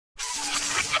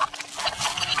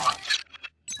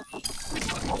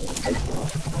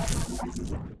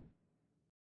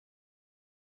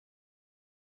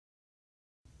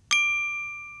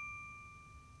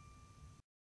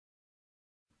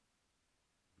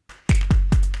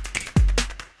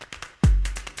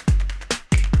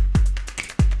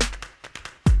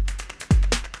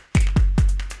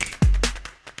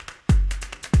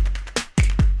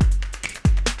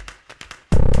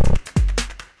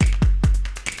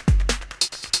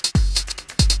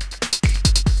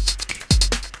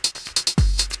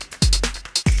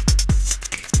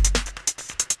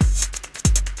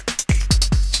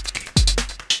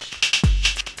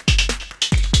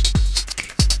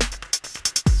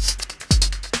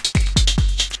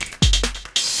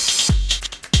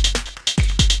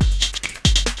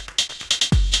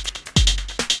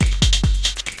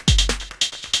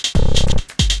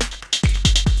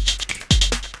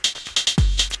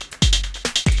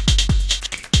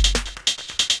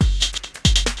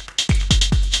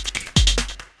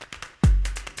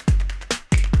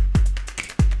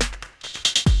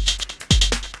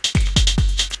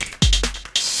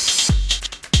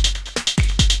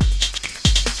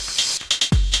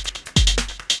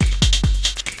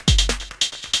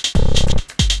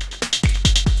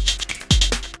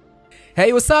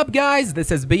Hey, what's up guys,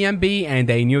 this is BMB and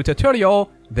a new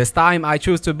tutorial. This time I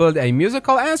choose to build a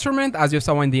musical instrument as you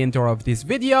saw in the intro of this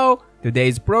video.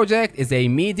 Today's project is a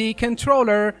MIDI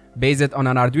controller based on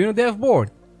an Arduino dev board.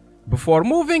 Before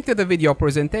moving to the video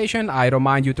presentation, I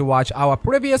remind you to watch our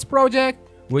previous project,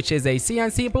 which is a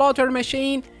CNC plotter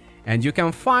machine, and you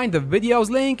can find the video's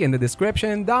link in the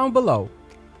description down below.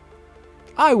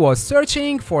 I was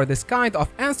searching for this kind of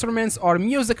instruments or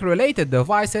music related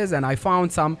devices and I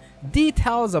found some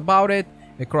details about it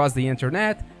across the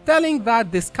internet, telling that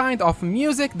this kind of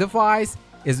music device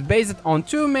is based on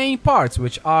two main parts,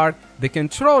 which are the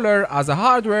controller as a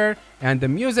hardware and the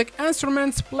music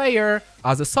instruments player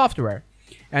as a software.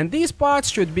 And these parts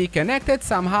should be connected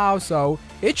somehow, so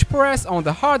each press on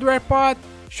the hardware part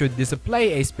should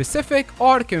display a specific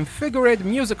or configured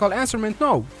musical instrument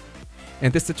note.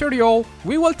 In this tutorial,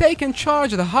 we will take in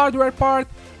charge the hardware part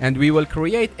and we will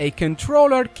create a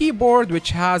controller keyboard which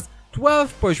has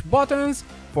 12 push buttons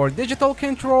for digital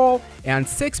control and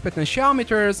 6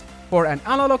 potentiometers for an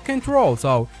analog control.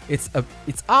 So it's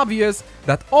obvious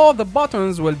that all the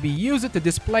buttons will be used to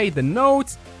display the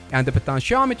notes and the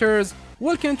potentiometers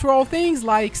will control things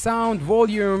like sound,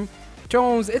 volume,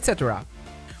 tones, etc.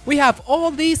 We have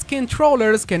all these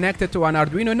controllers connected to an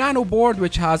Arduino Nano board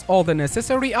which has all the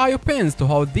necessary I/O pins to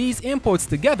hold these inputs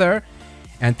together,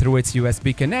 and through its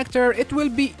USB connector it will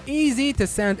be easy to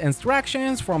send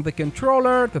instructions from the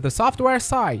controller to the software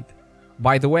side.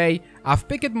 By the way, I've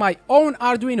picked my own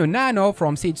Arduino Nano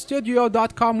from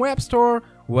SEEEDSTUDIO.com web store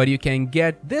where you can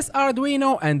get this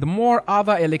Arduino and more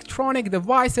other electronic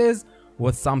devices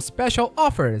with some special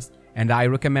offers. And I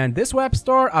recommend this web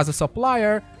store as a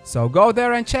supplier, so go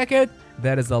there and check it.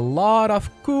 There is a lot of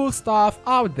cool stuff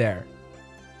out there.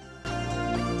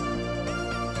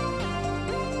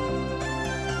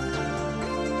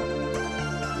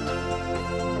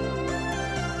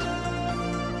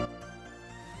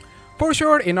 For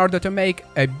sure, in order to make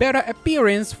a better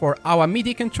appearance for our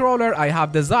MIDI controller, I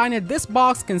have designed this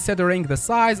box considering the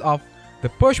size of the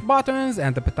push buttons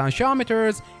and the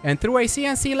potentiometers, and through a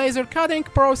CNC laser cutting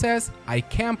process, I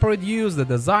can produce the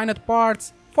designed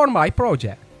parts for my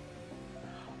project.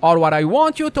 All what I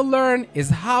want you to learn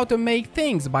is how to make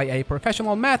things by a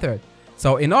professional method.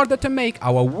 So in order to make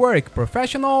our work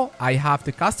professional, I have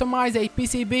to customize a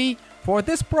PCB for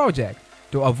this project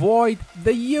to avoid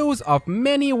the use of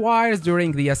many wires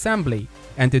during the assembly.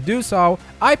 And to do so,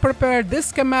 I prepared this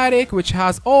schematic which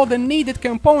has all the needed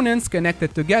components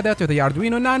connected together to the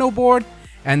Arduino Nano board,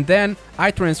 and then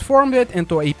I transformed it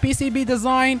into a PCB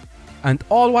design. And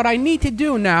all what I need to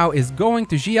do now is going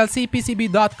to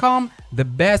JLCPCB.com, the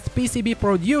best PCB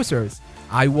producers.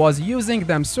 I was using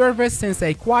them service since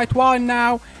a quite while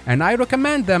now, and I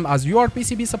recommend them as your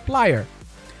PCB supplier.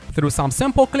 Through some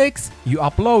simple clicks, you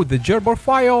upload the Gerber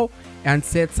file and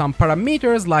set some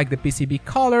parameters like the PCB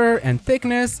color and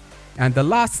thickness, and the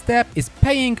last step is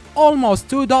paying almost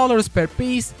 $2 per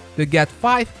piece to get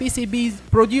 5 PCBs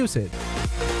produced.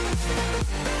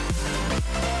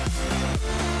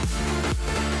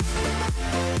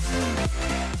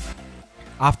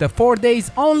 After 4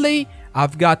 days only,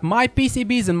 I've got my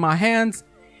PCBs in my hands,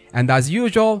 and as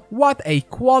usual, what a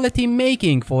quality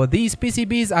making for these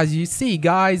PCBs. As you see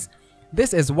guys,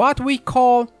 this is what we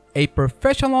call a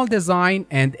professional design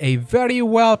and a very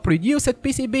well produced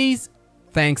PCBs.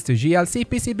 Thanks to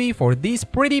JLCPCB for these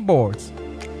pretty boards.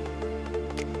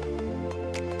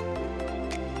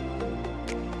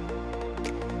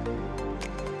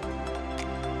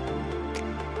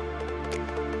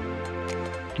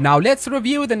 Now let's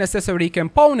review the necessary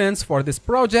components for this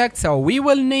project. So we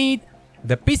will need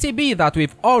the PCB that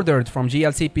we've ordered from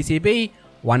JLCPCB,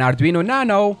 one Arduino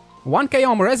Nano, 1 k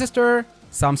ohm resistor,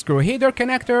 some screw header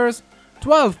connectors,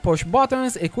 12 push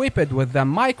buttons equipped with the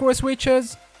micro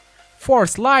switches, 4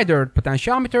 slider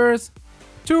potentiometers,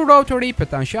 2 rotary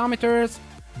potentiometers,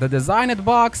 the designed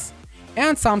box,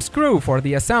 and some screw for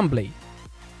the assembly.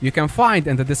 You can find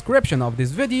in the description of this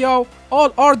video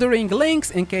all ordering links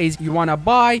in case you wanna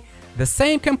buy the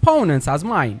same components as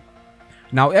mine.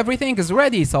 Now everything is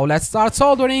ready, so let's start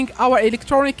soldering our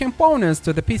electronic components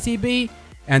to the PCB,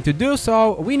 and to do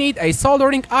so we need a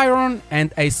soldering iron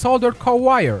and a solder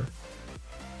co-wire.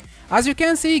 As you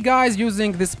can see guys,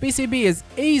 using this PCB is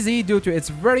easy due to its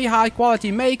very high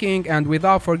quality making, and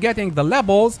without forgetting the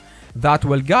labels that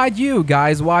will guide you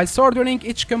guys while soldering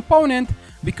each component,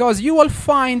 because you will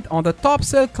find on the top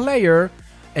silk layer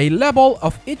a label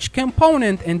of each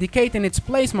component indicating its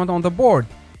placement on the board.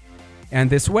 And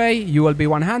this way you will be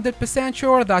 100%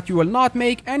 sure that you will not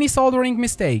make any soldering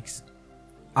mistakes.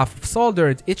 I've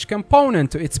soldered each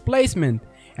component to its placement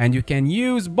and you can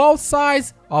use both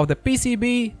sides of the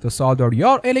PCB to solder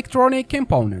your electronic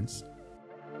components.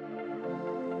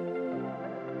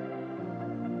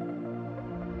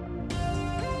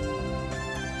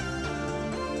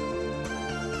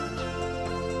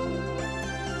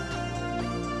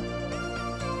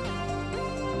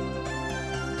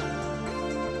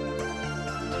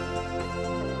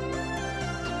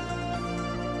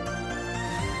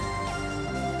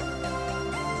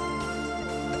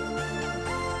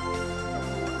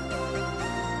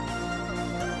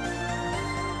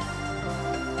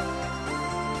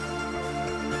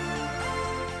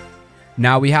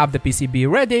 Now we have the PCB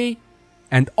ready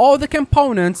and all the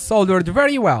components soldered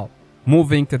very well.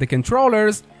 Moving to the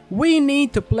controllers, we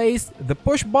need to place the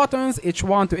push buttons, each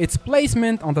one to its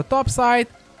placement on the top side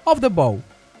of the bow.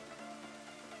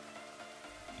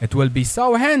 It will be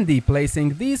so handy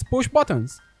placing these push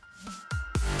buttons.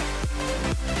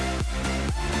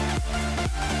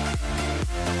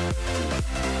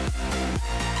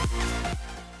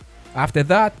 After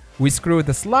that, we screw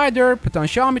the slider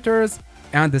potentiometers,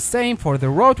 and the same for the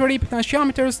rotary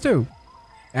potentiometers too.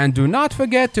 And do not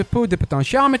forget to put the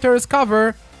potentiometers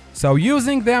cover, so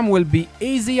using them will be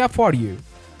easier for you.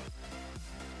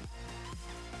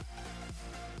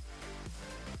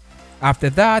 After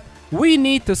that, we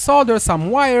need to solder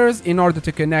some wires in order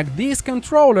to connect these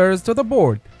controllers to the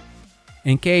board.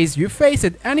 In case you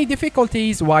faced any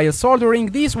difficulties while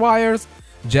soldering these wires,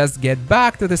 just get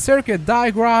back to the circuit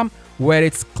diagram where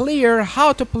it's clear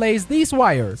how to place these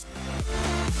wires.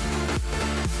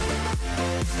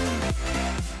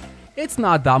 It's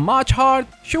not that much hard,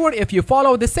 sure, if you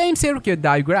follow the same circuit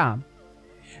diagram.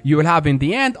 You will have in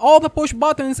the end all the push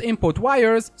buttons input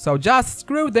wires, so just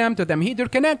screw them to them heater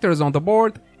connectors on the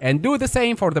board and do the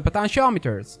same for the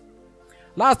potentiometers.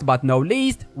 Last but not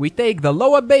least, we take the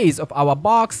lower base of our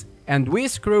box and we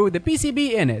screw the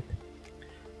PCB in it.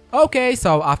 Okay,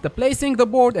 so after placing the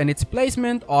board and its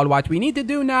placement, all what we need to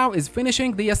do now is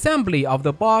finishing the assembly of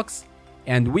the box,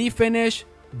 and we finish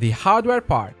the hardware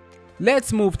part.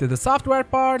 Let's move to the software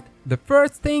part. The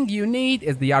first thing you need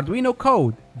is the Arduino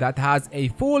code that has a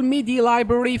full MIDI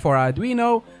library for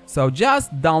Arduino, so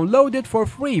just download it for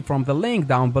free from the link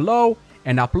down below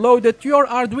and upload it to your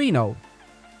Arduino.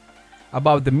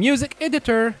 About the music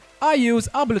editor, I use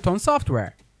Ableton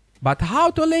software. But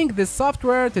how to link this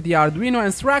software to the Arduino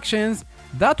instructions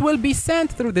that will be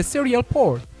sent through the serial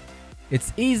port?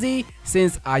 It's easy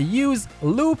since I use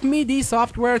Loop MIDI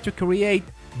software to create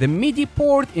the MIDI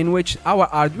port in which our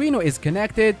Arduino is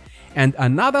connected, and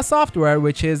another software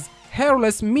which is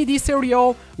Hairless MIDI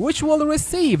Serial, which will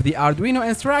receive the Arduino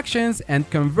instructions and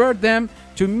convert them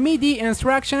to MIDI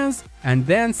instructions and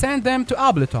then send them to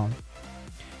Ableton.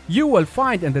 You will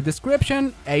find in the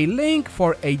description a link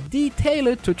for a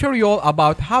detailed tutorial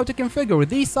about how to configure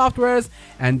these softwares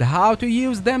and how to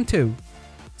use them too.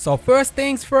 So first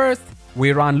things first,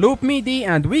 we run Loop MIDI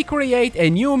and we create a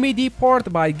new MIDI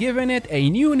port by giving it a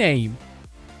new name.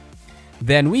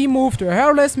 Then we move to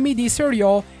Hairless MIDI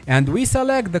Serial and we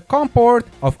select the COM port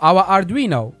of our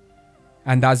Arduino.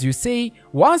 And as you see,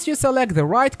 once you select the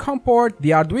right COM port,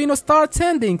 the Arduino starts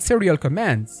sending serial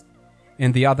commands.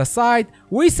 In the other side,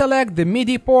 we select the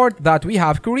MIDI port that we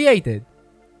have created.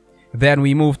 Then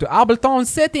we move to Ableton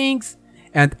settings,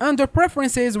 and under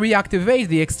preferences we activate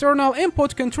the external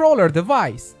input controller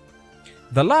device.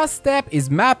 The last step is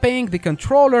mapping the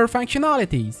controller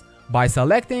functionalities by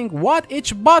selecting what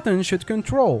each button should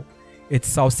control. It's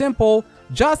so simple,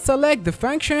 just select the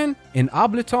function in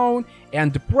Ableton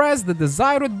and press the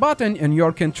desired button in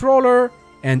your controller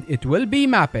and it will be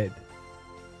mapped.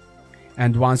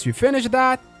 And once you finish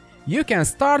that, you can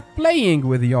start playing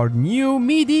with your new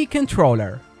MIDI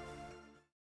controller.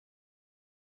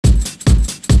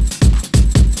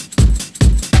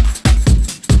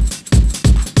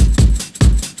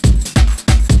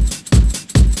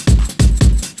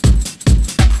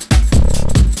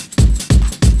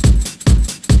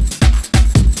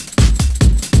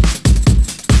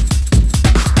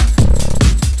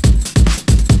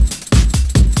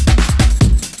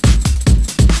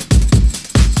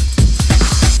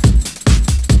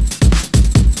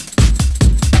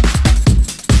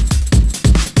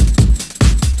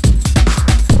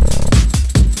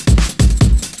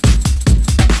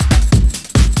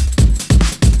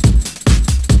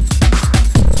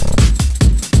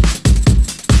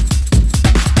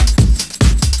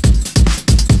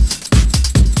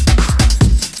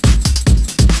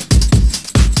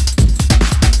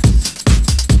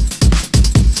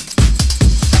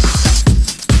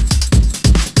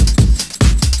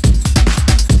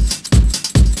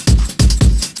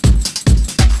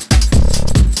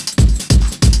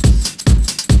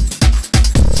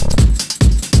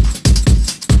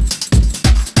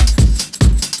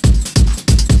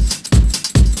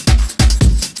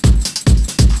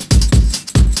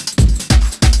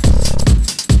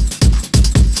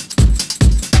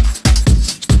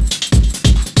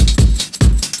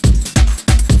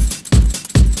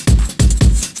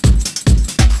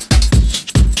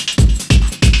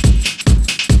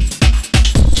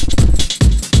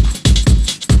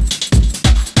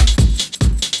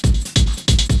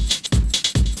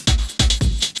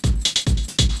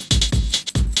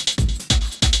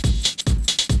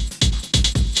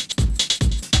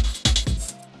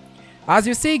 As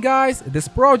you see guys, this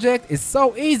project is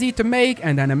so easy to make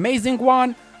and an amazing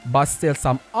one, but still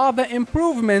some other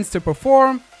improvements to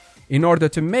perform in order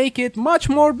to make it much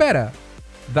more better.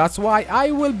 That's why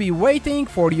I will be waiting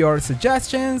for your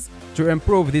suggestions to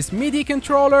improve this MIDI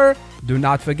controller. Do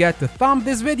not forget to thumb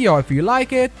this video if you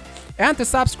like it, and to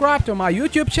subscribe to my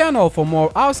YouTube channel for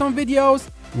more awesome videos.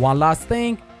 One last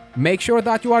thing, make sure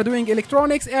that you are doing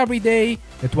electronics every day.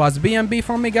 It was BNB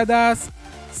from Megadas.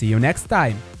 See you next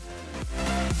time.